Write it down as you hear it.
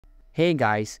Hey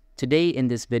guys, today in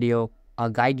this video, I'll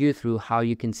guide you through how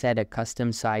you can set a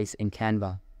custom size in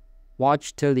Canva.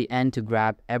 Watch till the end to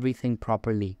grab everything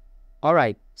properly.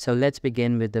 Alright, so let's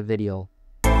begin with the video.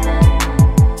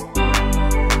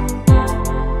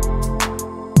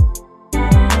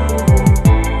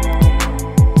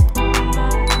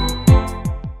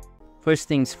 First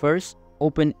things first,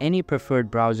 open any preferred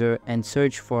browser and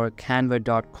search for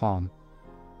canva.com.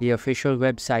 The official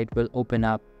website will open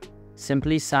up.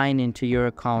 Simply sign into your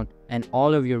account and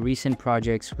all of your recent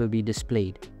projects will be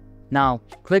displayed. Now,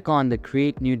 click on the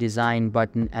Create New Design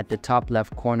button at the top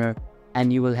left corner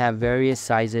and you will have various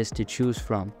sizes to choose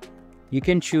from. You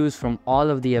can choose from all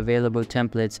of the available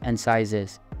templates and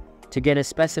sizes. To get a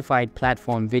specified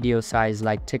platform video size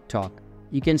like TikTok,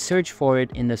 you can search for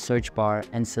it in the search bar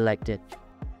and select it.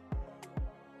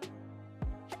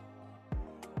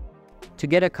 To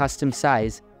get a custom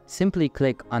size, simply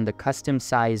click on the Custom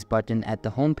Size button at the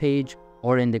home page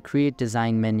or in the Create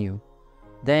Design menu.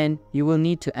 Then, you will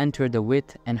need to enter the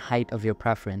width and height of your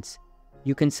preference.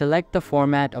 You can select the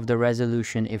format of the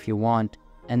resolution if you want,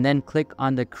 and then click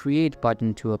on the Create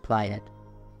button to apply it.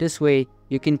 This way,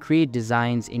 you can create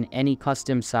designs in any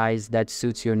custom size that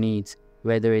suits your needs,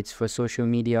 whether it's for social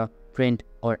media, print,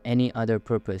 or any other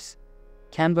purpose.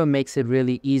 Canva makes it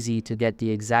really easy to get the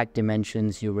exact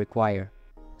dimensions you require.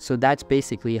 So that's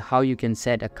basically how you can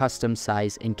set a custom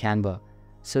size in Canva.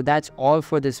 So that's all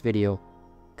for this video.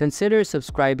 Consider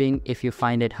subscribing if you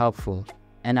find it helpful,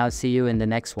 and I'll see you in the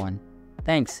next one.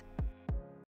 Thanks.